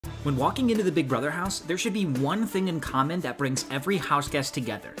When walking into the Big Brother house, there should be one thing in common that brings every house guest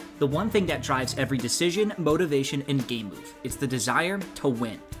together. The one thing that drives every decision, motivation, and game move. It's the desire to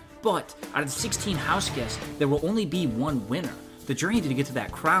win. But out of the 16 house guests, there will only be one winner. The journey to get to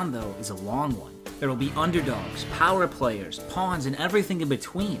that crown, though, is a long one. There will be underdogs, power players, pawns, and everything in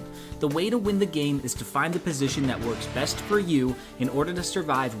between. The way to win the game is to find the position that works best for you in order to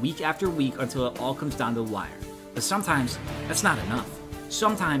survive week after week until it all comes down to the wire. But sometimes, that's not enough.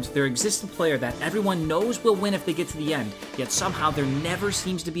 Sometimes there exists a player that everyone knows will win if they get to the end, yet somehow there never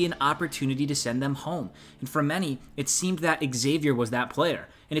seems to be an opportunity to send them home. And for many, it seemed that Xavier was that player.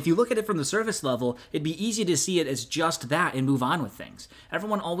 And if you look at it from the surface level, it'd be easy to see it as just that and move on with things.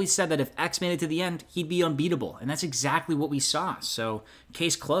 Everyone always said that if X made it to the end, he'd be unbeatable, and that's exactly what we saw, so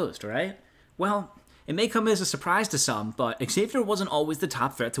case closed, right? Well, it may come as a surprise to some, but Xavier wasn't always the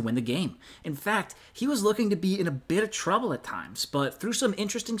top threat to win the game. In fact, he was looking to be in a bit of trouble at times, but through some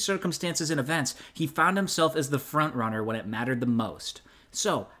interesting circumstances and events, he found himself as the front runner when it mattered the most.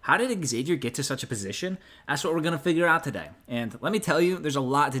 So, how did Xavier get to such a position? That's what we're going to figure out today. And let me tell you, there's a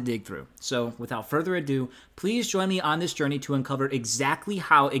lot to dig through. So, without further ado, please join me on this journey to uncover exactly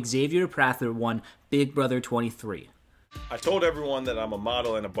how Xavier Prather won Big Brother 23. I told everyone that I'm a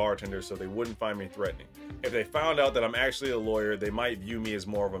model and a bartender so they wouldn't find me threatening. If they found out that I'm actually a lawyer, they might view me as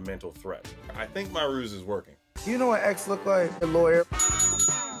more of a mental threat. I think my ruse is working. You know what X look like? A lawyer.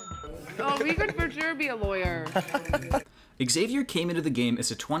 Oh, we could for sure be a lawyer. Xavier came into the game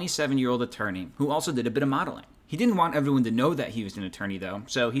as a 27-year-old attorney who also did a bit of modeling. He didn't want everyone to know that he was an attorney though,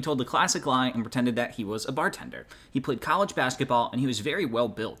 so he told the classic lie and pretended that he was a bartender. He played college basketball and he was very well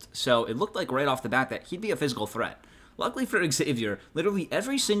built, so it looked like right off the bat that he'd be a physical threat. Luckily for Xavier, literally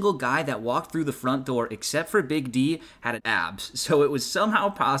every single guy that walked through the front door except for Big D had abs, so it was somehow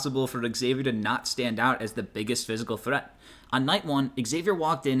possible for Xavier to not stand out as the biggest physical threat. On night one, Xavier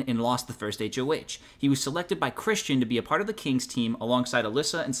walked in and lost the first HOH. He was selected by Christian to be a part of the Kings team alongside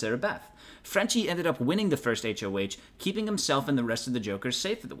Alyssa and Sarah Beth. Frenchie ended up winning the first HOH, keeping himself and the rest of the Jokers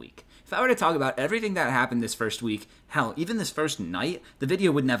safe for the week. If I were to talk about everything that happened this first week, hell, even this first night, the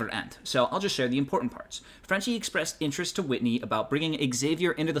video would never end, so I'll just share the important parts. Frenchie expressed interest to Whitney about bringing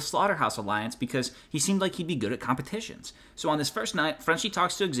Xavier into the Slaughterhouse Alliance because he seemed like he'd be good at competitions. So on this first night, Frenchie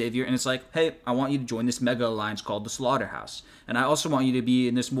talks to Xavier and it's like, hey, I want you to join this mega alliance called the Slaughterhouse. And I also want you to be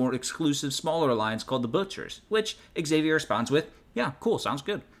in this more exclusive, smaller alliance called the Butchers, which Xavier responds with, yeah, cool, sounds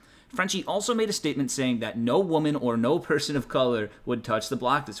good. Frenchie also made a statement saying that no woman or no person of color would touch the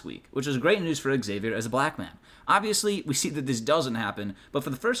block this week, which was great news for Xavier as a black man. Obviously, we see that this doesn't happen, but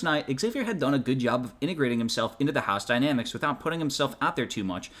for the first night, Xavier had done a good job of integrating himself into the house dynamics without putting himself out there too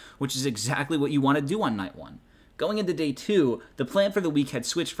much, which is exactly what you want to do on night one. Going into day 2, the plan for the week had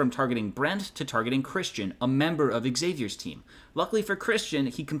switched from targeting Brent to targeting Christian, a member of Xavier's team. Luckily for Christian,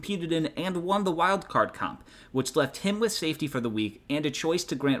 he competed in and won the wildcard comp, which left him with safety for the week and a choice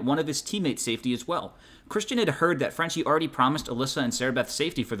to grant one of his teammates safety as well. Christian had heard that Frenchie already promised Alyssa and Sarah Beth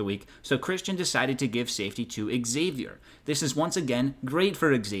safety for the week, so Christian decided to give safety to Xavier. This is once again great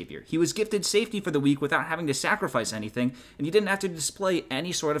for Xavier. He was gifted safety for the week without having to sacrifice anything, and he didn't have to display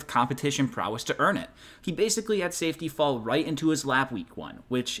any sort of competition prowess to earn it. He basically had safety fall right into his lap week 1,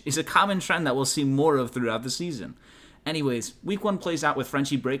 which is a common trend that we'll see more of throughout the season. Anyways, week 1 plays out with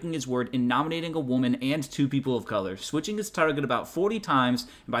Frenchie breaking his word in nominating a woman and 2 people of color, switching his target about 40 times,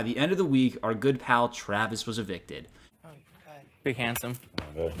 and by the end of the week, our good pal Travis was evicted. Big handsome.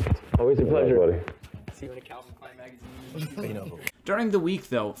 Always a pleasure, buddy. See you in a Calvin Klein magazine. During the week,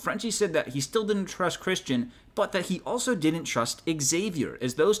 though, Frenchie said that he still didn't trust Christian, but that he also didn't trust Xavier,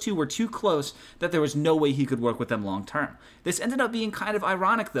 as those two were too close that there was no way he could work with them long term. This ended up being kind of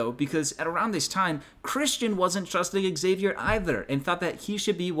ironic, though, because at around this time, Christian wasn't trusting Xavier either, and thought that he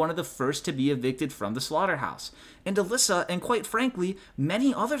should be one of the first to be evicted from the slaughterhouse. And Alyssa, and quite frankly,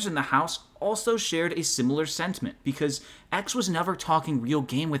 many others in the house also shared a similar sentiment, because X was never talking real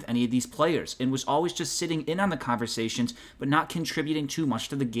game with any of these players, and was always just sitting in on the conversations, but not contributing too much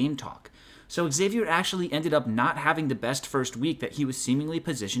to the game talk. So Xavier actually ended up not having the best first week that he was seemingly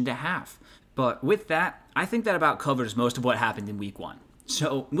positioned to have. But with that, I think that about covers most of what happened in week 1.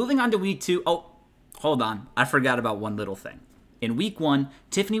 So moving on to week 2, oh, hold on, I forgot about one little thing. In week 1,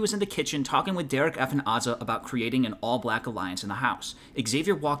 Tiffany was in the kitchen talking with Derek F. and Azza about creating an all-black alliance in the house.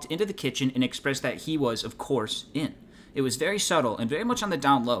 Xavier walked into the kitchen and expressed that he was, of course, in. It was very subtle and very much on the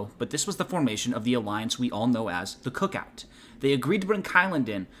down low, but this was the formation of the alliance we all know as the Cookout. They agreed to bring Kyland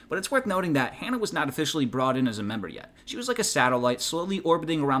in, but it's worth noting that Hannah was not officially brought in as a member yet. She was like a satellite, slowly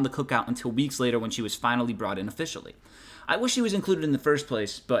orbiting around the Cookout until weeks later when she was finally brought in officially. I wish she was included in the first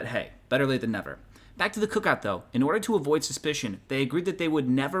place, but hey, better late than never. Back to the cookout though, in order to avoid suspicion, they agreed that they would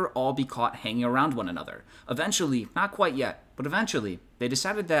never all be caught hanging around one another. Eventually, not quite yet, but eventually, they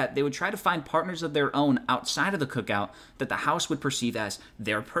decided that they would try to find partners of their own outside of the cookout that the house would perceive as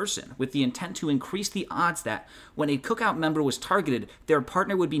their person, with the intent to increase the odds that when a cookout member was targeted, their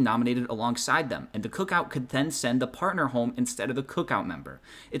partner would be nominated alongside them, and the cookout could then send the partner home instead of the cookout member.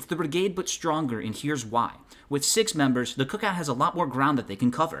 It's the brigade but stronger, and here's why. With 6 members, the cookout has a lot more ground that they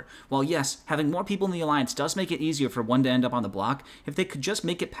can cover. While yes, having more people in the alliance does make it easier for one to end up on the block, if they could just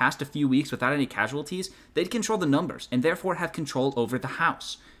make it past a few weeks without any casualties, they'd control the numbers, and therefore have control over the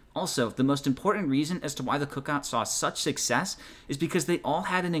house. Also, the most important reason as to why the cookout saw such success is because they all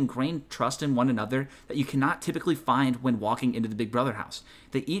had an ingrained trust in one another that you cannot typically find when walking into the Big Brother house.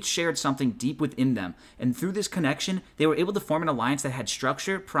 They each shared something deep within them, and through this connection, they were able to form an alliance that had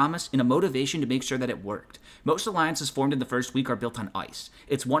structure, promise, and a motivation to make sure that it worked. Most alliances formed in the first week are built on ice.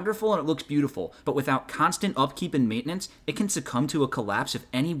 It's wonderful and it looks beautiful, but without constant upkeep and maintenance, it can succumb to a collapse if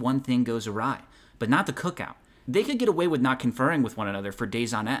any one thing goes awry. But not the cookout. They could get away with not conferring with one another for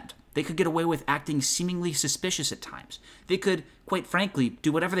days on end. They could get away with acting seemingly suspicious at times. They could, quite frankly,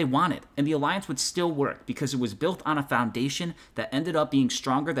 do whatever they wanted, and the alliance would still work because it was built on a foundation that ended up being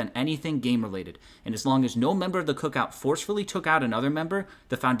stronger than anything game-related. And as long as no member of the cookout forcefully took out another member,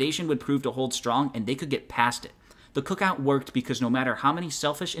 the foundation would prove to hold strong and they could get past it. The cookout worked because no matter how many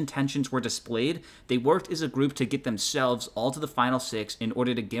selfish intentions were displayed, they worked as a group to get themselves all to the final 6 in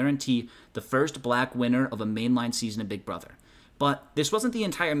order to guarantee the first black winner of a mainline season of Big Brother. But this wasn't the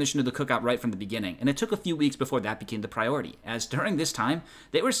entire mission of the cookout right from the beginning, and it took a few weeks before that became the priority, as during this time,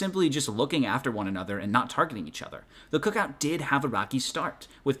 they were simply just looking after one another and not targeting each other. The cookout did have a rocky start,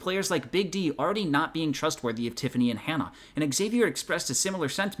 with players like Big D already not being trustworthy of Tiffany and Hannah, and Xavier expressed a similar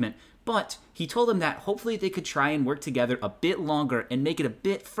sentiment, but he told them that hopefully they could try and work together a bit longer and make it a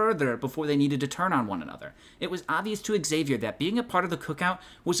bit further before they needed to turn on one another. It was obvious to Xavier that being a part of the cookout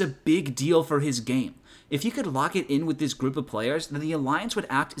was a big deal for his game. If he could lock it in with this group of players, then the alliance would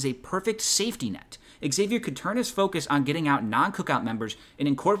act as a perfect safety net. Xavier could turn his focus on getting out non-cookout members and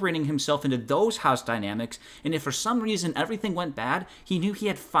incorporating himself into those house dynamics, and if for some reason everything went bad, he knew he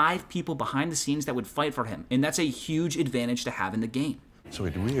had 5 people behind the scenes that would fight for him, and that's a huge advantage to have in the game. So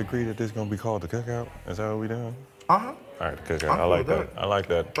do we agree that this is going to be called the Cookout? Is that what we doing? Uh-huh. All right, the Cookout. I like that. I like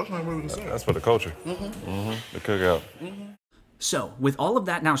that. That's what we were saying. That's for the culture. The Cookout. So, with all of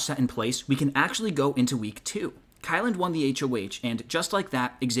that now set in place, we can actually go into week 2. Kyland won the HOH, and just like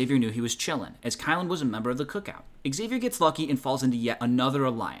that, Xavier knew he was chillin', as Kyland was a member of the cookout. Xavier gets lucky and falls into yet another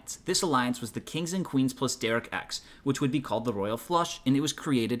alliance. This alliance was the Kings and Queens plus Derek X, which would be called the Royal Flush, and it was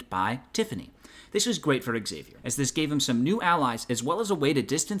created by Tiffany. This was great for Xavier, as this gave him some new allies as well as a way to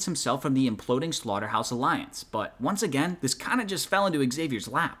distance himself from the imploding Slaughterhouse Alliance. But once again, this kinda just fell into Xavier's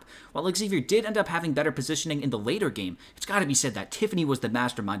lap. While Xavier did end up having better positioning in the later game, it's gotta be said that Tiffany was the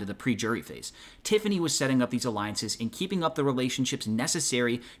mastermind of the pre-jury phase. Tiffany was setting up these alliances and keeping up the relationships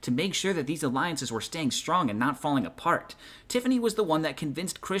necessary to make sure that these alliances were staying strong and not falling apart. Tiffany was the one that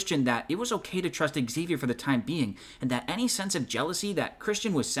convinced Christian that it was okay to trust Xavier for the time being, and that any sense of jealousy that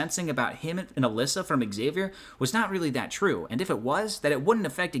Christian was sensing about him and Alyssa from Xavier was not really that true, and if it was, that it wouldn't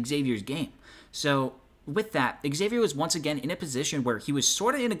affect Xavier's game. So, with that, Xavier was once again in a position where he was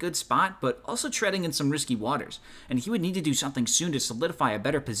sorta in a good spot, but also treading in some risky waters, and he would need to do something soon to solidify a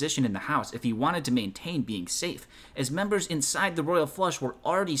better position in the house if he wanted to maintain being safe, as members inside the Royal Flush were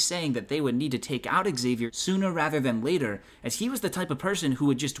already saying that they would need to take out Xavier sooner rather than later, as he was the type of person who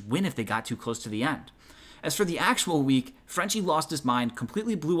would just win if they got too close to the end. As for the actual week, Frenchie lost his mind,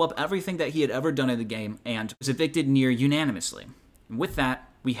 completely blew up everything that he had ever done in the game, and was evicted near unanimously. And with that,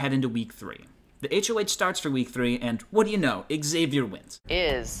 we head into week 3. The HOH starts for week 3, and what do you know, Xavier wins.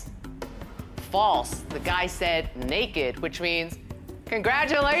 Is false. The guy said naked, which means,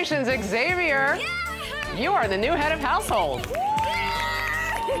 congratulations, Xavier. Yeah! You are the new head of household.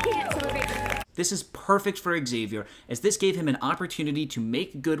 This is perfect for Xavier, as this gave him an opportunity to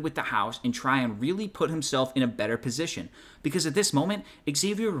make good with the house and try and really put himself in a better position. Because at this moment,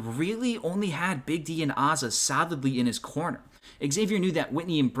 Xavier really only had Big D and Ozza solidly in his corner. Xavier knew that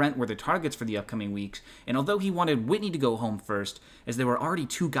Whitney and Brent were the targets for the upcoming weeks, and although he wanted Whitney to go home first, as there were already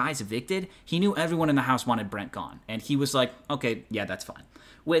 2 guys evicted, he knew everyone in the house wanted Brent gone, and he was like, okay, yeah, that's fine.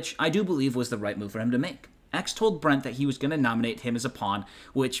 Which I do believe was the right move for him to make. X told Brent that he was going to nominate him as a pawn,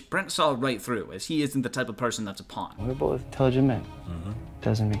 which Brent saw right through, as he isn't the type of person that's a pawn. We're both intelligent men.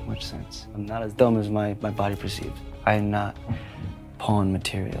 Doesn't make much sense. I'm not as dumb as my body perceives. I am not pawn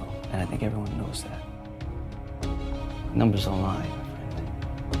material, and I think everyone knows that. Numbers don't lie,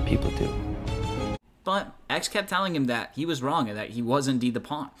 my friend. People do. But X kept telling him that he was wrong and that he was indeed the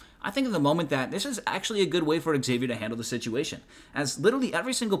pawn. I think in the moment that this is actually a good way for Xavier to handle the situation, as literally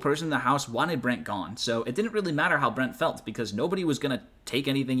every single person in the house wanted Brent gone, so it didn't really matter how Brent felt, because nobody was going to take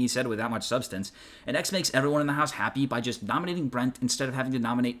anything he said with that much substance, and X makes everyone in the house happy by just nominating Brent instead of having to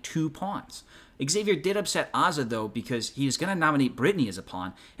nominate 2 pawns. Xavier did upset Azah, though, because he was going to nominate Brittany as a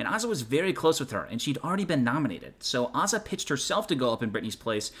pawn, and Azah was very close with her, and she'd already been nominated, so Azah pitched herself to go up in Brittany's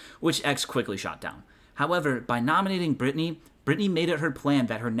place, which X quickly shot down. However, by nominating Brittany made it her plan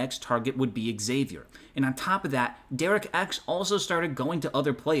that her next target would be Xavier. And on top of that, Derek X also started going to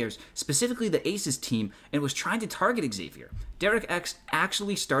other players, specifically the Aces team, and was trying to target Xavier. Derek X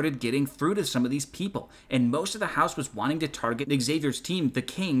actually started getting through to some of these people, and most of the house was wanting to target Xavier's team, the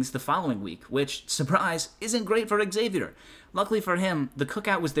Kings, the following week, which, surprise, isn't great for Xavier. Luckily for him, the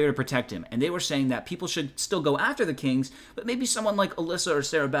Cookout was there to protect him, and they were saying that people should still go after the Kings, but maybe someone like Alyssa or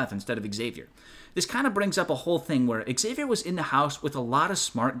Sarah Beth instead of Xavier. This kind of brings up a whole thing where Xavier was in the house with a lot of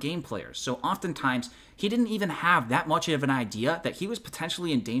smart game players, so oftentimes he didn't even have that much of an idea that he was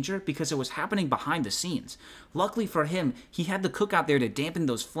potentially in danger because it was happening behind the scenes. Luckily for him, he had the Cookout there to dampen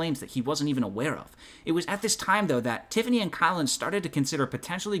those flames that he wasn't even aware of. It was at this time, though, that Tiffany and Kyland started to consider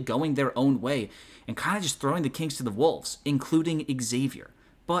potentially going their own way and kind of just throwing the Kings to the wolves, including Xavier.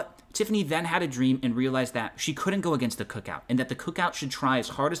 But Tiffany then had a dream and realized that she couldn't go against the Cookout, and that the Cookout should try as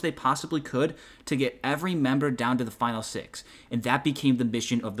hard as they possibly could to get every member down to the final 6, and that became the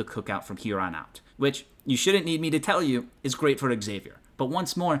mission of the Cookout from here on out, which, you shouldn't need me to tell you, is great for Xavier. But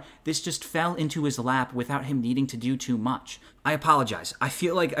once more, this just fell into his lap without him needing to do too much. I apologize, I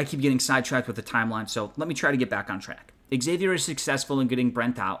feel like I keep getting sidetracked with the timeline, so let me try to get back on track. Xavier is successful in getting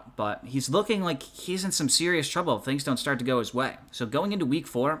Brent out, but he's looking like he's in some serious trouble if things don't start to go his way. So going into week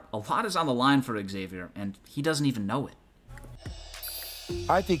 4, a lot is on the line for Xavier, and he doesn't even know it.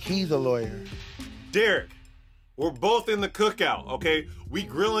 I think he's a lawyer. Derek, we're both in the Cookout, okay? We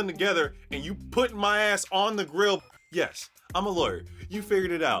grilling together, and you putting my ass on the grill. Yes, I'm a lawyer. You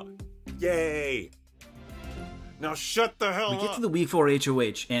figured it out. Yay. Now shut the hell up. We get to the week 4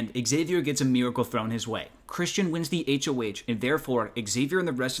 HOH, and Xavier gets a miracle thrown his way. Christian wins the HOH, and therefore, Xavier and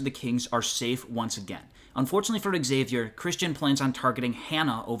the rest of the Kings are safe once again. Unfortunately for Xavier, Christian plans on targeting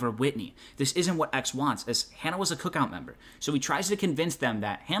Hannah over Whitney. This isn't what X wants, as Hannah was a Cookout member, so he tries to convince them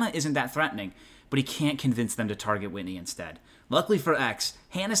that Hannah isn't that threatening, but he can't convince them to target Whitney instead. Luckily for X,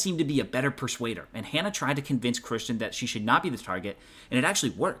 Hannah seemed to be a better persuader, and Hannah tried to convince Christian that she should not be the target, and it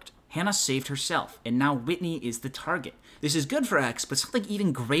actually worked. Hannah saved herself, and now Whitney is the target. This is good for X, but something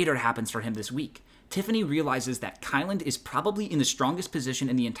even greater happens for him this week. Tiffany realizes that Kyland is probably in the strongest position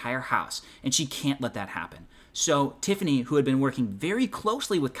in the entire house, and she can't let that happen. So Tiffany, who had been working very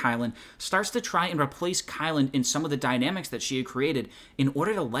closely with Kyland, starts to try and replace Kyland in some of the dynamics that she had created in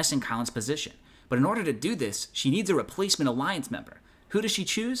order to lessen Kyland's position. But in order to do this, she needs a replacement alliance member. Who does she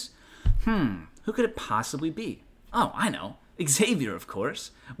choose? Who could it possibly be? Oh, I know. Xavier, of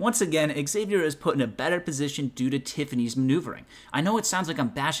course. Once again, Xavier is put in a better position due to Tiffany's maneuvering. I know it sounds like I'm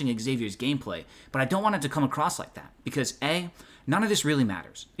bashing Xavier's gameplay, but I don't want it to come across like that, because A, none of this really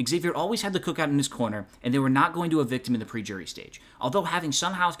matters. Xavier always had the Cookout in his corner, and they were not going to evict him in the pre-jury stage. Although having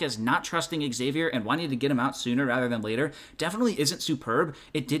some house guests not trusting Xavier and wanting to get him out sooner rather than later definitely isn't superb,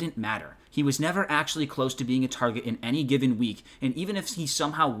 it didn't matter. He was never actually close to being a target in any given week, and even if he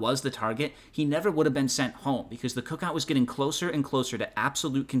somehow was the target, he never would have been sent home because the Cookout was getting closer and closer to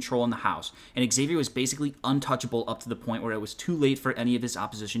absolute control in the house, and Xavier was basically untouchable up to the point where it was too late for any of his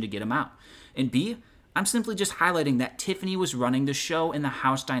opposition to get him out. And B, I'm simply just highlighting that Tiffany was running the show in the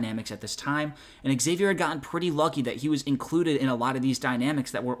house dynamics at this time, and Xavier had gotten pretty lucky that he was included in a lot of these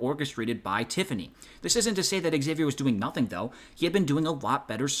dynamics that were orchestrated by Tiffany. This isn't to say that Xavier was doing nothing, though. He had been doing a lot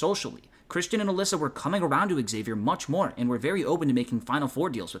better socially. Christian and Alyssa were coming around to Xavier much more, and were very open to making Final Four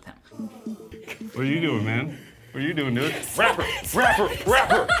deals with him. What are you doing, man? What are you doing, dude? Rapper!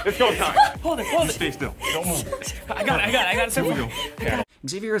 It's go time. Hold it. Stay still. Don't move. I got it. Here we go.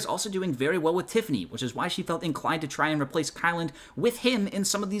 Xavier is also doing very well with Tiffany, which is why she felt inclined to try and replace Kyland with him in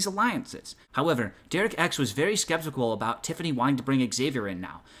some of these alliances. However, Derek X was very skeptical about Tiffany wanting to bring Xavier in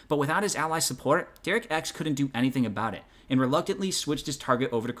now, but without his ally support, Derek X couldn't do anything about it, and reluctantly switched his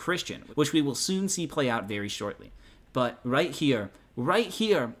target over to Christian, which we will soon see play out very shortly. But right here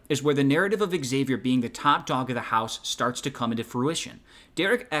is where the narrative of Xavier being the top dog of the house starts to come into fruition.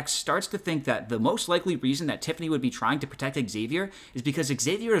 Derek X starts to think that the most likely reason that Tiffany would be trying to protect Xavier is because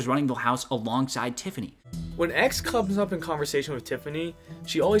Xavier is running the house alongside Tiffany. When X comes up in conversation with Tiffany,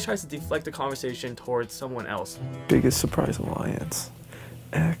 she always tries to deflect the conversation towards someone else. Biggest surprise alliance.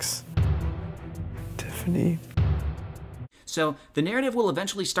 X. Tiffany. So the narrative will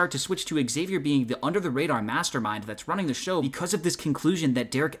eventually start to switch to Xavier being the under-the-radar mastermind that's running the show because of this conclusion that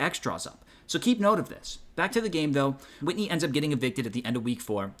Derek X draws up. So keep note of this. Back to the game though, Whitney ends up getting evicted at the end of week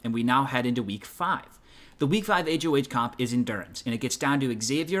 4, and we now head into week 5. The week 5 HOH comp is endurance, and it gets down to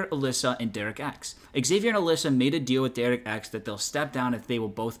Xavier, Alyssa, and Derek X. Xavier and Alyssa made a deal with Derek X that they'll step down if they will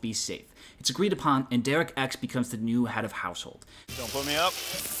both be safe. It's agreed upon, and Derek X becomes the new head of household. Don't put me up.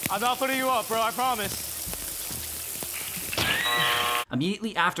 I'm not putting you up, bro, I promise.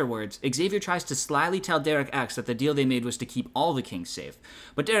 Immediately afterwards, Xavier tries to slyly tell Derek X that the deal they made was to keep all the kings safe.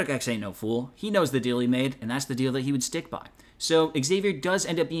 But Derek X ain't no fool. He knows the deal he made, and that's the deal that he would stick by. So Xavier does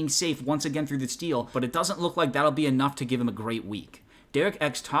end up being safe once again through this deal, but it doesn't look like that'll be enough to give him a great week. Derek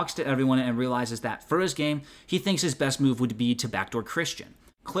X talks to everyone and realizes that for his game, he thinks his best move would be to backdoor Christian.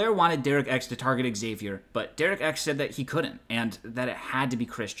 Claire wanted Derek X to target Xavier, but Derek X said that he couldn't, and that it had to be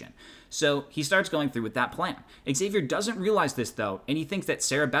Christian. So he starts going through with that plan. Xavier doesn't realize this though, and he thinks that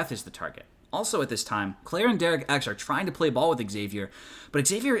Sarah Beth is the target. Also at this time, Claire and Derek X are trying to play ball with Xavier, but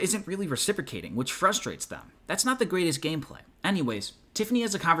Xavier isn't really reciprocating, which frustrates them. That's not the greatest gameplay. Anyways, Tiffany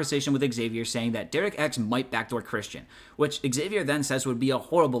has a conversation with Xavier saying that Derek X might backdoor Christian, which Xavier then says would be a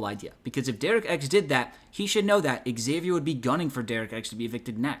horrible idea, because if Derek X did that, he should know that Xavier would be gunning for Derek X to be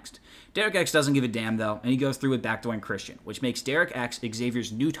evicted next. Derek X doesn't give a damn though, and he goes through with backdooring Christian, which makes Derek X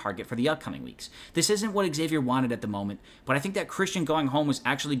Xavier's new target for the upcoming weeks. This isn't what Xavier wanted at the moment, but I think that Christian going home was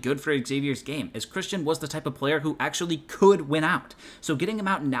actually good for Xavier's game, as Christian was the type of player who actually could win out. So getting him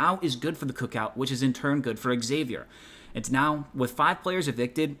out now is good for the Cookout, which is in turn good for Xavier. It's now, with 5 players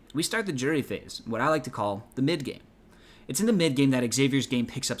evicted, we start the jury phase, what I like to call the mid-game. It's in the mid-game that Xavier's game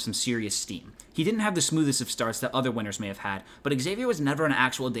picks up some serious steam. He didn't have the smoothest of starts that other winners may have had, but Xavier was never in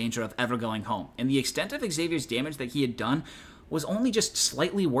actual danger of ever going home, and the extent of Xavier's damage that he had done was only just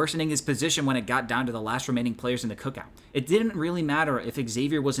slightly worsening his position when it got down to the last remaining players in the Cookout. It didn't really matter if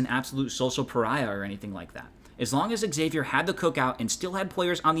Xavier was an absolute social pariah or anything like that. As long as Xavier had the Cookout and still had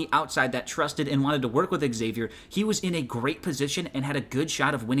players on the outside that trusted and wanted to work with Xavier, he was in a great position and had a good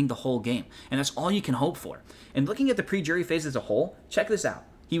shot of winning the whole game. And that's all you can hope for. And looking at the pre-jury phase as a whole, check this out.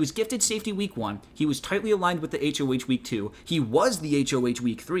 He was gifted safety week 1, he was tightly aligned with the HOH week 2, he was the HOH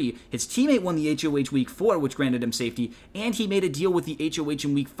week 3, his teammate won the HOH week 4 which granted him safety, and he made a deal with the HOH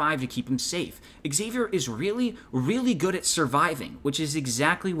in week 5 to keep him safe. Xavier is really, really good at surviving, which is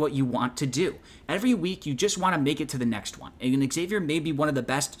exactly what you want to do. Every week you just want to make it to the next one, and Xavier may be one of the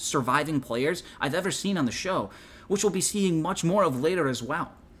best surviving players I've ever seen on the show, which we'll be seeing much more of later as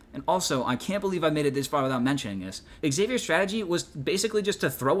well. And also, I can't believe I made it this far without mentioning this. Xavier's strategy was basically just to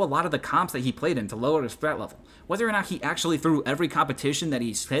throw a lot of the comps that he played in to lower his threat level. Whether or not he actually threw every competition that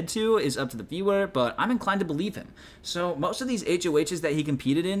he said to is up to the viewer, but I'm inclined to believe him. So most of these HOHs that he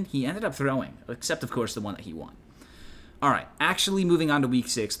competed in, he ended up throwing, except of course the one that he won. Alright, actually moving on to week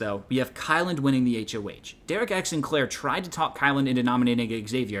 6 though, we have Kyland winning the HOH. Derek X and Claire tried to talk Kyland into nominating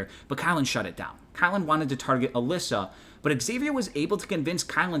Xavier, but Kyland shut it down. Kyland wanted to target Alyssa, but Xavier was able to convince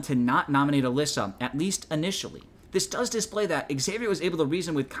Kyland to not nominate Alyssa, at least initially. This does display that Xavier was able to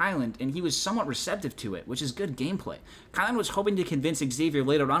reason with Kyland, and he was somewhat receptive to it, which is good gameplay. Kyland was hoping to convince Xavier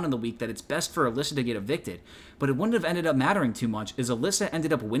later on in the week that it's best for Alyssa to get evicted, but it wouldn't have ended up mattering too much, as Alyssa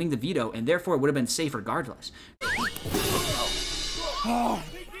ended up winning the veto, and therefore it would have been safe regardless.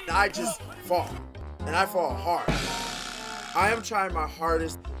 I just fall, and I fall hard. I am trying my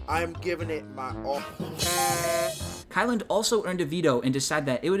hardest. I am giving it my all. Kyland also earned a veto and decided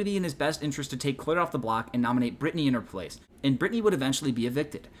that it would be in his best interest to take Claire off the block and nominate Brittany in her place, and Brittany would eventually be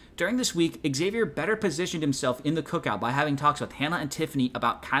evicted. During this week, Xavier better positioned himself in the Cookout by having talks with Hannah and Tiffany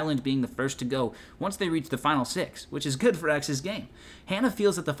about Kyland being the first to go once they reach the final 6, which is good for X's game. Hannah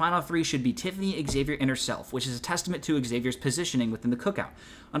feels that the final 3 should be Tiffany, Xavier, and herself, which is a testament to Xavier's positioning within the Cookout.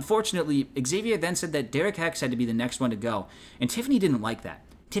 Unfortunately, Xavier then said that Derek X had to be the next one to go, and Tiffany didn't like that.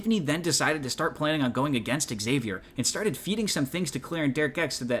 Tiffany then decided to start planning on going against Xavier and started feeding some things to Claire and Derek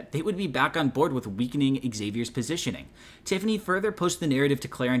X so that they would be back on board with weakening Xavier's positioning. Tiffany further posted the narrative to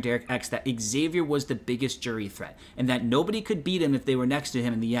Claire and Derek X that Xavier was the biggest jury threat and that nobody could beat him if they were next to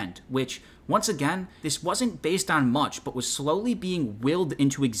him in the end, which, once again, this wasn't based on much but was slowly being willed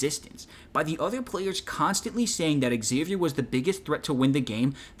into existence. By the other players constantly saying that Xavier was the biggest threat to win the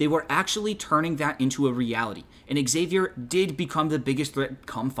game, they were actually turning that into a reality, and Xavier did become the biggest threat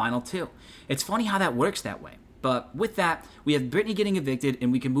come Final 2. It's funny how that works that way. But with that, we have Brittany getting evicted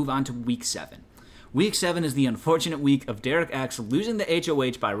and we can move on to week 7. Week 7 is the unfortunate week of Derek X losing the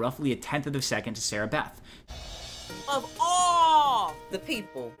HOH by roughly 1/10 of a second to Sarah Beth. Of all the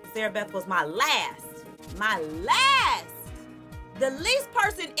people, Sarah Beth was my last. The least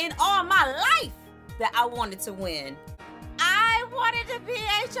person in all my life that I wanted to win. wanted to be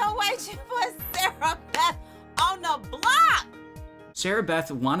HOH with Sarah Beth on the block. Sarah Beth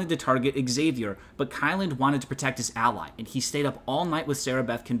wanted to target Xavier, but Kyland wanted to protect his ally, and he stayed up all night with Sarah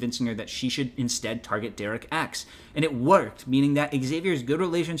Beth convincing her that she should instead target Derek X. And it worked, meaning that Xavier's good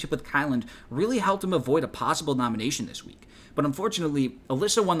relationship with Kyland really helped him avoid a possible nomination this week. But unfortunately,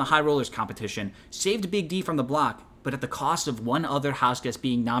 Alyssa won the High Rollers competition, saved Big D from the block, but at the cost of one other house guest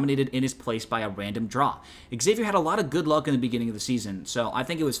being nominated in his place by a random draw. Xavier had a lot of good luck in the beginning of the season, so I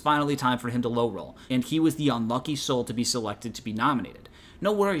think it was finally time for him to low roll, and he was the unlucky soul to be selected to be nominated.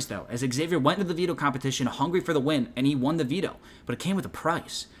 No worries though, as Xavier went into the veto competition hungry for the win, and he won the veto, but it came with a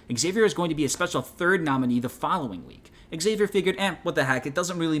price. Xavier is going to be a special third nominee the following week. Xavier figured, what the heck, it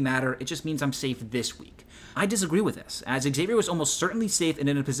doesn't really matter, it just means I'm safe this week. I disagree with this, as Xavier was almost certainly safe and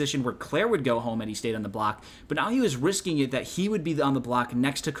in a position where Claire would go home and he stayed on the block, but now he was risking it that he would be on the block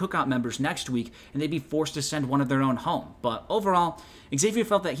next to Cookout members next week, and they'd be forced to send one of their own home. But overall, Xavier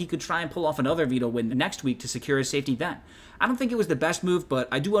felt that he could try and pull off another veto win next week to secure his safety then. I don't think it was the best move, but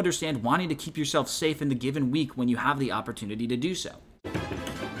I do understand wanting to keep yourself safe in the given week when you have the opportunity to do so.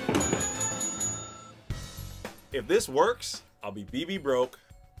 If this works, I'll be BB broke,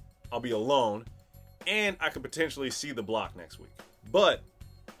 I'll be alone, and I could potentially see the block next week. But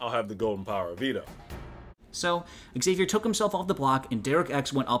I'll have the golden power of veto. So, Xavier took himself off the block and Derek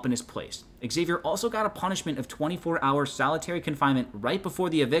X went up in his place. Xavier also got a punishment of 24-hour solitary confinement right before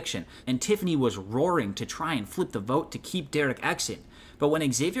the eviction, and Tiffany was roaring to try and flip the vote to keep Derek X in. But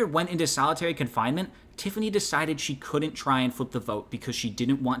when Xavier went into solitary confinement, Tiffany decided she couldn't try and flip the vote because she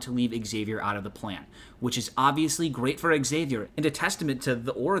didn't want to leave Xavier out of the plan, which is obviously great for Xavier and a testament to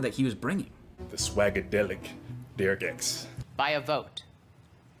the aura that he was bringing. The swagadelic Derek X. By a vote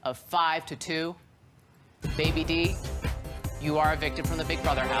of 5-2, Baby D, you are evicted from the Big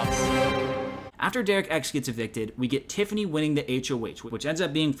Brother house. After Derek X gets evicted, we get Tiffany winning the HOH, which ends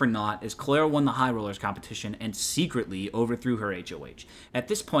up being for naught as Claire won the High Rollers competition and secretly overthrew her HOH. At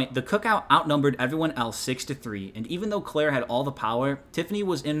this point, the Cookout outnumbered everyone else 6-3, and even though Claire had all the power, Tiffany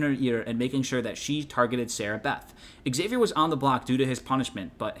was in her ear and making sure that she targeted Sarah Beth. Xavier was on the block due to his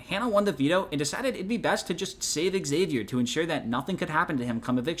punishment, but Hannah won the veto and decided it'd be best to just save Xavier to ensure that nothing could happen to him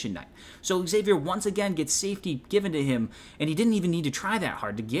come eviction night. So Xavier once again gets safety given to him, and he didn't even need to try that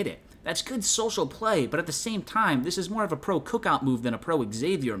hard to get it. That's good social play, but at the same time, this is more of a pro-Cookout move than a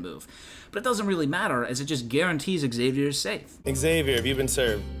pro-Xavier move. But it doesn't really matter, as it just guarantees Xavier is safe. Xavier, have you been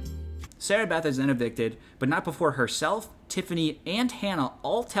served? Sarah Beth is then evicted, but not before herself, Tiffany, and Hannah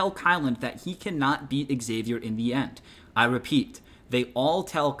all tell Kyland that he cannot beat Xavier in the end. I repeat, they all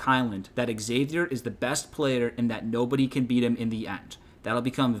tell Kyland that Xavier is the best player and that nobody can beat him in the end. That'll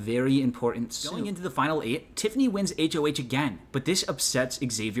become very important soon. Going into the final 8, Tiffany wins HOH again, but this upsets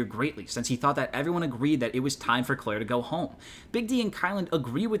Xavier greatly since he thought that everyone agreed that it was time for Claire to go home. Big D and Kyland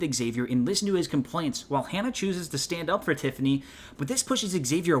agree with Xavier and listen to his complaints, while Hannah chooses to stand up for Tiffany, but this pushes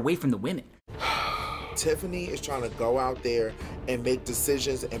Xavier away from the women. Tiffany is trying to go out there and make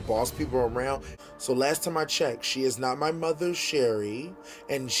decisions and boss people around. So last time I checked, she is not my mother, Sherry,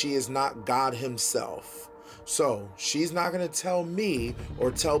 and she is not God himself. So she's not going to tell me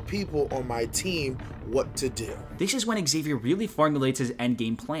or tell people on my team what to do. This is when Xavier really formulates his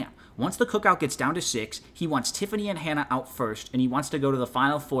endgame plan. Once the Cookout gets down to 6, he wants Tiffany and Hannah out first, and he wants to go to the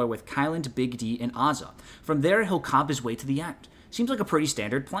final 4 with Kyland, Big D, and Azza. From there, he'll comp his way to the end. Seems like a pretty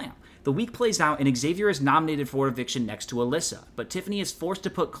standard plan. The week plays out and Xavier is nominated for eviction next to Alyssa, but Tiffany is forced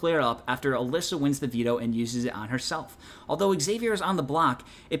to put Claire up after Alyssa wins the veto and uses it on herself. Although Xavier is on the block,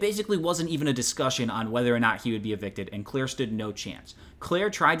 it basically wasn't even a discussion on whether or not he would be evicted, and Claire stood no chance.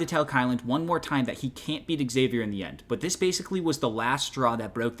 Claire tried to tell Kyland one more time that he can't beat Xavier in the end, but this basically was the last straw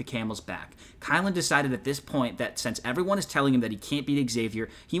that broke the camel's back. Kyland decided at this point that since everyone is telling him that he can't beat Xavier,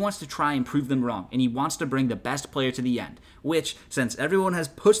 he wants to try and prove them wrong, and he wants to bring the best player to the end, which, since everyone has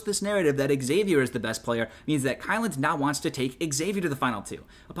pushed this narrative that Xavier is the best player, means that Kyland now wants to take Xavier to the final 2.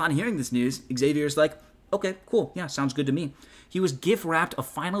 Upon hearing this news, Xavier is like, okay, cool, yeah, sounds good to me. He was gift-wrapped a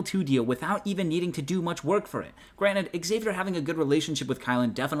final 2 deal without even needing to do much work for it. Granted, Xavier having a good relationship with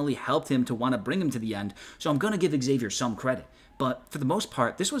Kyland definitely helped him to want to bring him to the end, so I'm going to give Xavier some credit. But for the most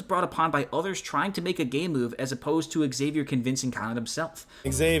part, this was brought upon by others trying to make a game move as opposed to Xavier convincing Kyland himself.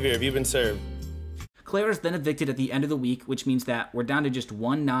 Xavier, have you been served? Claire is then evicted at the end of the week, which means that we're down to just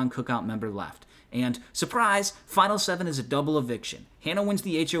one non-Cookout member left. And, surprise, Final 7 is a double eviction. Hannah wins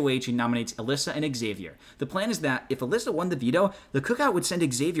the HOH and nominates Alyssa and Xavier. The plan is that if Alyssa won the veto, the Cookout would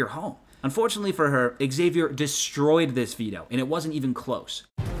send Xavier home. Unfortunately for her, Xavier destroyed this veto, and it wasn't even close.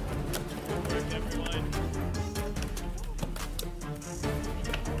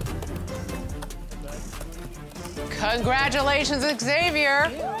 Congratulations,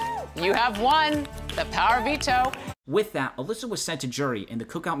 Xavier. You have won the power veto. With that, Alyssa was sent to jury, and the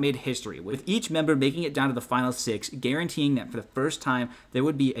cookout made history, with each member making it down to the final 6, guaranteeing that for the first time, there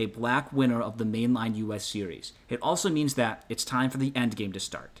would be a black winner of the mainline US series. It also means that it's time for the endgame to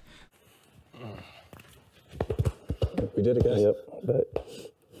start. We did it, guys. Yep, but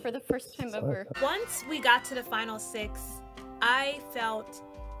for the first time ever. Once we got to the final 6, I felt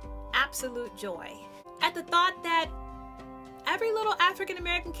absolute joy at the thought that every little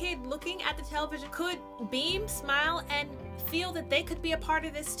African-American kid looking at the television could beam, smile, and feel that they could be a part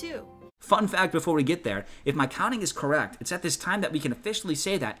of this too. Fun fact before we get there, if my counting is correct, it's at this time that we can officially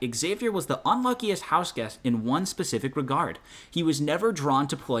say that Xavier was the unluckiest house guest in one specific regard. He was never drawn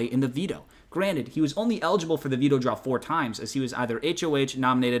to play in the veto. Granted, he was only eligible for the veto draw 4 times, as he was either HOH,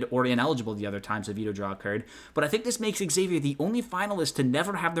 nominated, or ineligible the other times the veto draw occurred, but I think this makes Xavier the only finalist to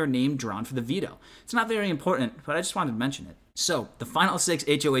never have their name drawn for the veto. It's not very important, but I just wanted to mention it. So, the final 6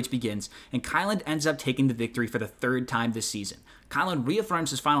 HOH begins, and Kyland ends up taking the victory for the 3rd time this season. Kyland reaffirms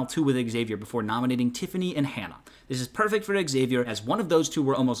his final 2 with Xavier before nominating Tiffany and Hannah. This is perfect for Xavier, as one of those 2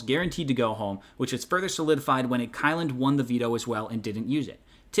 were almost guaranteed to go home, which was further solidified when Kyland won the veto as well and didn't use it.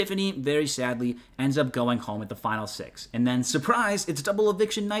 Tiffany, very sadly, ends up going home at the final 6. And then, surprise, it's double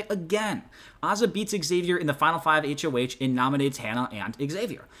eviction night again. Azah beats Xavier in the final 5 HOH and nominates Hannah and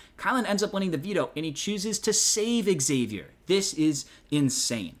Xavier. Kyland ends up winning the veto, and he chooses to save Xavier. This is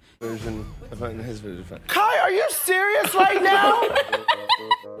insane. Kai, are you serious right now?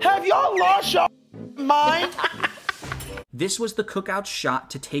 Have y'all lost your mind? This was the cookout's shot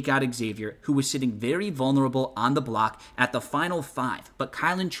to take out Xavier, who was sitting very vulnerable on the block at the final 5, but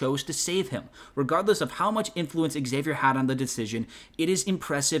Kyland chose to save him. Regardless of how much influence Xavier had on the decision, it is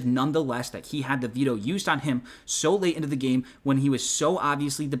impressive nonetheless that he had the veto used on him so late into the game when he was so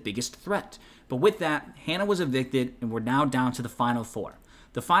obviously the biggest threat. But with that, Hannah was evicted, and we're now down to the final 4.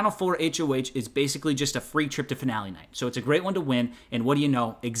 The final 4 HOH is basically just a free trip to finale night, so it's a great one to win, and what do you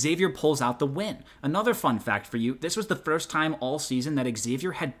know, Xavier pulls out the win. Another fun fact for you, this was the first time all season that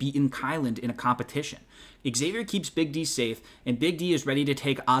Xavier had beaten Kyland in a competition. Xavier keeps Big D safe, and Big D is ready to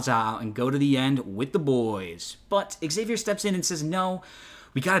take Azah out and go to the end with the boys. But Xavier steps in and says, no,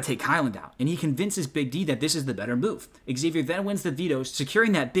 we gotta take Kyland out, and he convinces Big D that this is the better move. Xavier then wins the veto,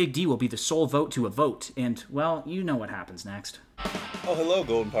 securing that Big D will be the sole vote to a vote, and, well, you know what happens next. Oh, hello,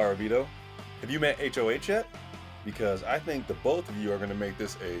 Golden Power Veto. Have you met HOH yet? Because I think the both of you are going to make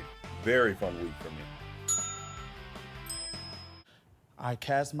this a very fun week for me. I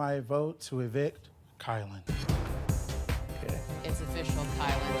cast my vote to evict Kyland. Okay. It's official,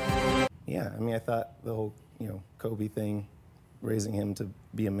 Kyland. Yeah, I mean, I thought the whole, Kobe thing, raising him to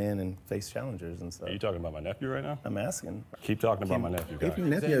be a man and face challengers and stuff. Are you talking about my nephew right now? I'm asking. Keep talking about my nephew, guys. If your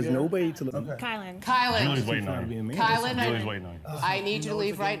nephew has nobody to look at. Kyland. Julie's waiting on you. Julie's waiting on you. I need you to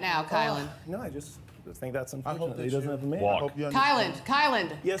leave right now, Kyland. No, I just think that's unfortunate that he doesn't have a man. Walk.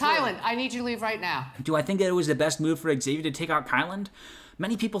 Kyland, Yes, Kyland, I need you to leave right now. Do I think that it was the best move for Xavier to take out Kyland?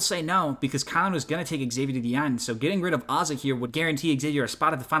 Many people say no, because Kyland was going to take Xavier to the end, so getting rid of Azah here would guarantee Xavier a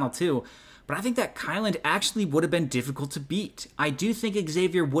spot at the final 2. But I think that Kyland actually would have been difficult to beat. I do think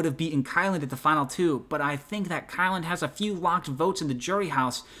Xavier would have beaten Kyland at the final 2, but I think that Kyland has a few locked votes in the jury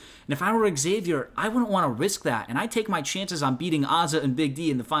house, and if I were Xavier, I wouldn't want to risk that, and I'd take my chances on beating Azah and Big D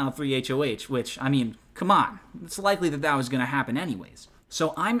in the final 3 HOH, which, I mean, come on, it's likely that that was going to happen anyways.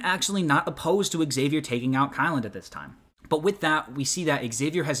 So I'm actually not opposed to Xavier taking out Kyland at this time. But with that, we see that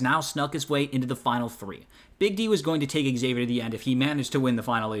Xavier has now snuck his way into the final 3. Big D was going to take Xavier to the end if he managed to win the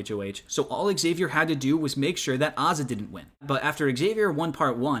final HOH, so all Xavier had to do was make sure that Azah didn't win. But after Xavier won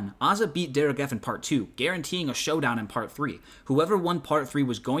part 1, Azah beat Derek F in part 2, guaranteeing a showdown in part 3. Whoever won part 3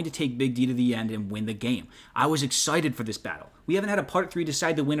 was going to take Big D to the end and win the game. I was excited for this battle. We haven't had a part 3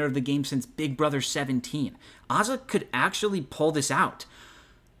 decide the winner of the game since Big Brother 17. Azah could actually pull this out.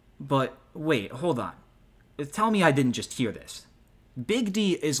 But wait, hold on. Tell me I didn't just hear this. Big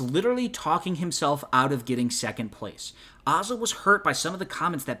D is literally talking himself out of getting second place. Azah was hurt by some of the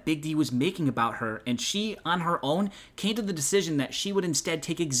comments that Big D was making about her, and she, on her own, came to the decision that she would instead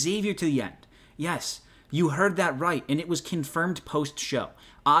take Xavier to the end. Yes, you heard that right, and it was confirmed post-show.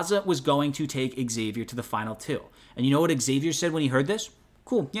 Azah was going to take Xavier to the final 2. And you know what Xavier said when he heard this?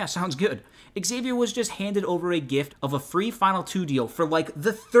 Cool, yeah, sounds good. Xavier was just handed over a gift of a free Final 2 deal for like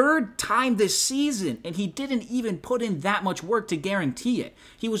the 3rd time this season, and he didn't even put in that much work to guarantee it.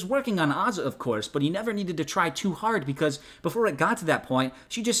 He was working on Azah, of course, but he never needed to try too hard because before it got to that point,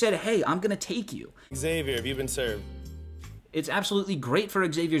 she just said, hey, I'm gonna take you. Xavier, have you been served? It's absolutely great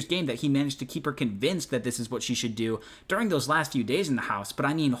for Xavier's game that he managed to keep her convinced that this is what she should do during those last few days in the house, but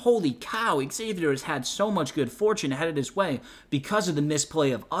I mean, holy cow, Xavier has had so much good fortune headed his way because of the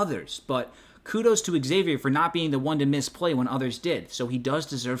misplay of others, but kudos to Xavier for not being the one to misplay when others did, so he does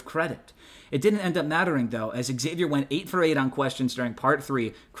deserve credit. It didn't end up mattering, though, as Xavier went 8 for 8 on questions during Part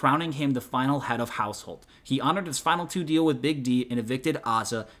 3, crowning him the final head of household. He honored his final 2 deal with Big D and evicted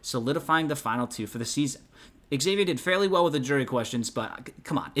Ozza, solidifying the final 2 for the season. Xavier did fairly well with the jury questions, but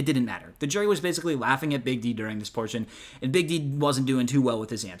come on, it didn't matter. The jury was basically laughing at Big D during this portion, and Big D wasn't doing too well with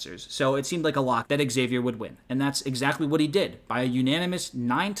his answers, so it seemed like a lock that Xavier would win, and that's exactly what he did. By a unanimous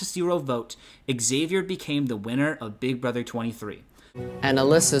 9-0 vote, Xavier became the winner of Big Brother 23. And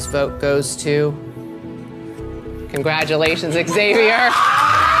Alyssa's vote goes to... Congratulations, Xavier!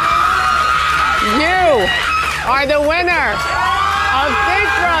 You are the winner of Big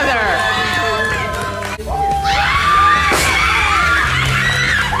Brother!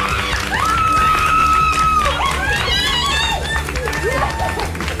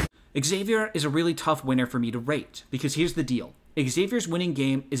 Xavier is a really tough winner for me to rate, because here's the deal. Xavier's winning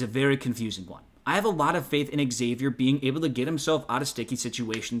game is a very confusing one. I have a lot of faith in Xavier being able to get himself out of sticky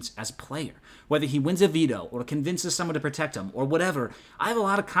situations as a player. Whether he wins a veto, or convinces someone to protect him, or whatever, I have a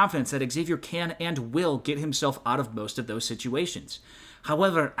lot of confidence that Xavier can and will get himself out of most of those situations.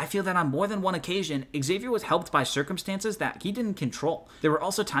 However, I feel that on more than one occasion, Xavier was helped by circumstances that he didn't control. There were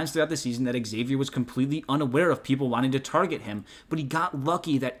also times throughout the season that Xavier was completely unaware of people wanting to target him, but he got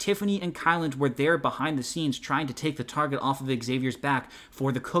lucky that Tiffany and Kyland were there behind the scenes trying to take the target off of Xavier's back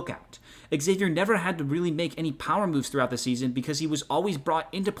for the cookout. Xavier never had to really make any power moves throughout the season because he was always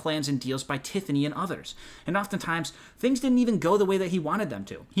brought into plans and deals by Tiffany and others. And oftentimes, things didn't even go the way that he wanted them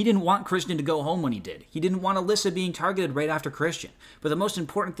to. He didn't want Christian to go home when he did. He didn't want Alyssa being targeted right after Christian. But the most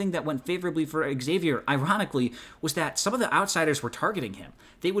important thing that went favorably for Xavier, ironically, was that some of the outsiders were targeting him.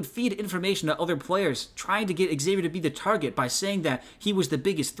 They would feed information to other players, trying to get Xavier to be the target by saying that he was the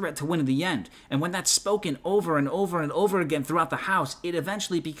biggest threat to win in the end. And when that's spoken over and over and over again throughout the house, it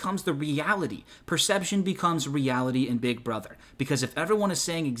eventually becomes the reality. Perception becomes reality in Big Brother. Because if everyone is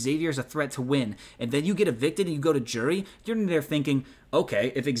saying Xavier is a threat to win, and then you get evicted and you go to jury, you're in there thinking,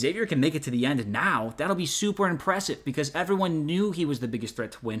 okay, if Xavier can make it to the end now, that'll be super impressive because everyone knew he was the biggest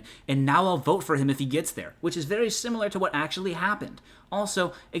threat to win, and now I'll vote for him if he gets there, which is very similar to what actually happened.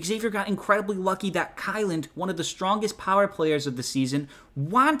 Also, Xavier got incredibly lucky that Kyland, one of the strongest power players of the season,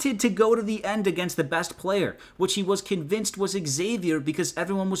 wanted to go to the end against the best player, which he was convinced was Xavier because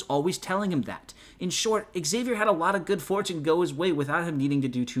everyone was always telling him that. In short, Xavier had a lot of good fortune go his way without him needing to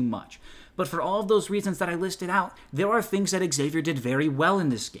do too much. But for all of those reasons that I listed out, there are things that Xavier did very well in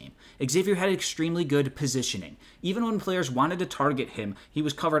this game. Xavier had extremely good positioning. Even when players wanted to target him, he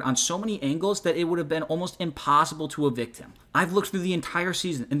was covered on so many angles that it would have been almost impossible to evict him. I've looked through the entire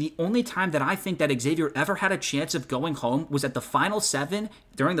season, and the only time that I think that Xavier ever had a chance of going home was at the final 7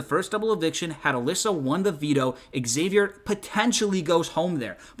 during the first double eviction. Had Alyssa won the veto, Xavier potentially goes home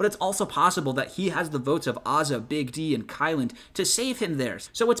there. But it's also possible that he has the votes of Ozza, Big D, and Kyland to save him there.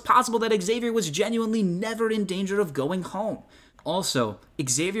 So it's possible that Xavier was genuinely never in danger of going home. Also,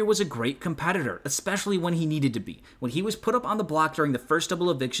 Xavier was a great competitor, especially when he needed to be. When he was put up on the block during the first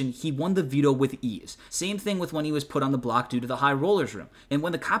double eviction, he won the veto with ease. Same thing with when he was put on the block due to the high rollers room. And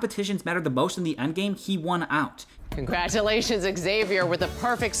when the competitions mattered the most in the endgame, he won out. Congratulations, Xavier, with a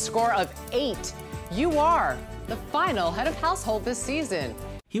perfect score of 8. You are the final head of household this season.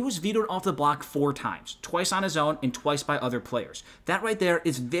 He was vetoed off the block 4 times, twice on his own and twice by other players. That right there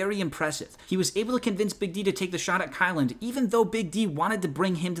is very impressive. He was able to convince Big D to take the shot at Kyland, even though Big D wanted to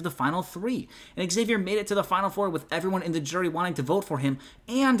bring him to the final 3. And Xavier made it to the final 4 with everyone in the jury wanting to vote for him,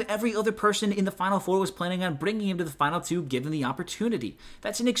 and every other person in the final 4 was planning on bringing him to the final 2 given the opportunity.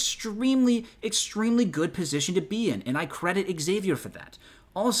 That's an extremely, extremely good position to be in, and I credit Xavier for that.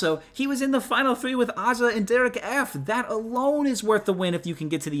 Also, he was in the final 3 with Ozza and Derek F. That alone is worth the win if you can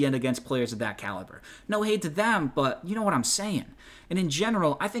get to the end against players of that caliber. No hate to them, but you know what I'm saying. And in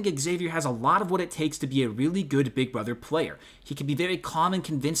general, I think Xavier has a lot of what it takes to be a really good Big Brother player. He can be very calm and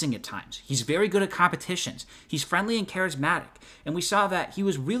convincing at times. He's very good at competitions. He's friendly and charismatic. And we saw that he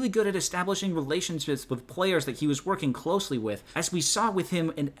was really good at establishing relationships with players that he was working closely with, as we saw with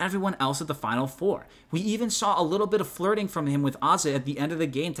him and everyone else at the Final 4. We even saw a little bit of flirting from him with Ozza at the end of the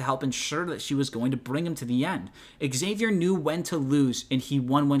game to help ensure that she was going to bring him to the end. Xavier knew when to lose, and he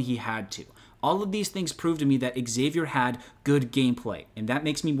won when he had to. All of these things prove to me that Xavier had good gameplay, and that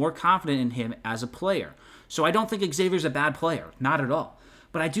makes me more confident in him as a player. So I don't think Xavier's a bad player, not at all.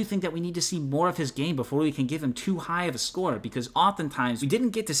 but I do think that we need to see more of his game before we can give him too high of a score, because oftentimes we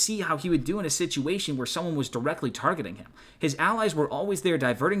didn't get to see how he would do in a situation where someone was directly targeting him. His allies were always there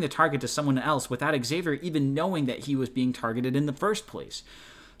diverting the target to someone else without Xavier even knowing that he was being targeted in the first place.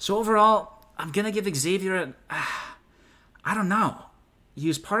 So overall, I'm gonna give Xavier I don't know. He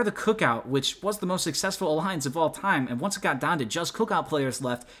was part of the Cookout, which was the most successful alliance of all time, and once it got down to just Cookout players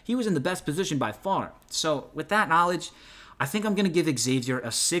left, he was in the best position by far. So with that knowledge, I think I'm going to give Xavier a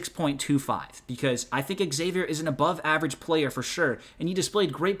 6.25, because I think Xavier is an above average player for sure, and he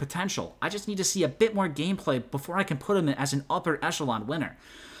displayed great potential. I just need to see a bit more gameplay before I can put him in as an upper echelon winner.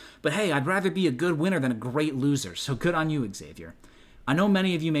 But hey, I'd rather be a good winner than a great loser, so good on you, Xavier. I know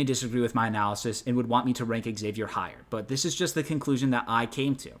many of you may disagree with my analysis and would want me to rank Xavier higher, but this is just the conclusion that I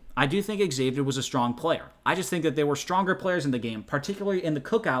came to. I do think Xavier was a strong player. I just think that there were stronger players in the game, particularly in the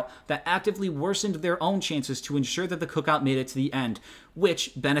Cookout, that actively worsened their own chances to ensure that the Cookout made it to the end,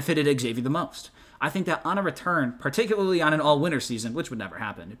 which benefited Xavier the most. I think that on a return, particularly on an all-winner season, which would never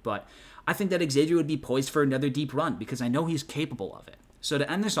happen, but I think that Xavier would be poised for another deep run because I know he's capable of it. So to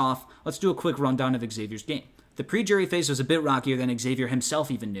end this off, let's do a quick rundown of Xavier's game. The pre-jury phase was a bit rockier than Xavier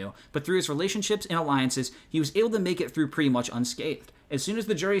himself even knew, but through his relationships and alliances, he was able to make it through pretty much unscathed. As soon as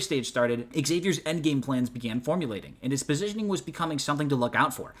the jury stage started, Xavier's endgame plans began formulating, and his positioning was becoming something to look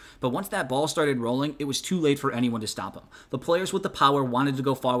out for. But once that ball started rolling, it was too late for anyone to stop him. The players with the power wanted to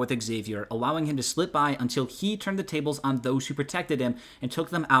go far with Xavier, allowing him to slip by until he turned the tables on those who protected him and took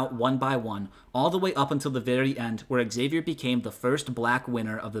them out one by one, all the way up until the very end, where Xavier became the first black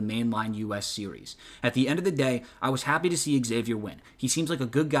winner of the mainline US series. At the end of the day, I was happy to see Xavier win. He seems like a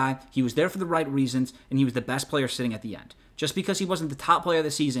good guy, he was there for the right reasons, and he was the best player sitting at the end. Just because he wasn't the top player of the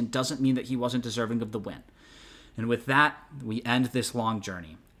season doesn't mean that he wasn't deserving of the win. And with that, we end this long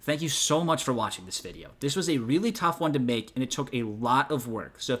journey. Thank you so much for watching this video. This was a really tough one to make, and it took a lot of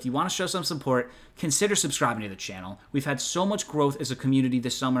work. So if you want to show some support, consider subscribing to the channel. We've had so much growth as a community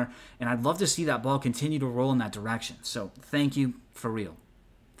this summer, and I'd love to see that ball continue to roll in that direction. So thank you for real.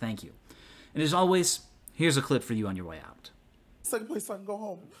 Thank you. And as always, here's a clip for you on your way out. Second place so I can go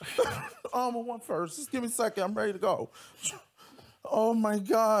home. I want first. Just give me a second. I'm ready to go. Oh my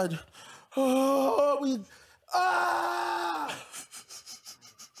God.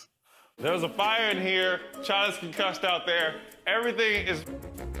 There's a fire in here. China's concussed out there. Everything is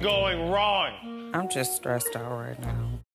going wrong. I'm just stressed out right now.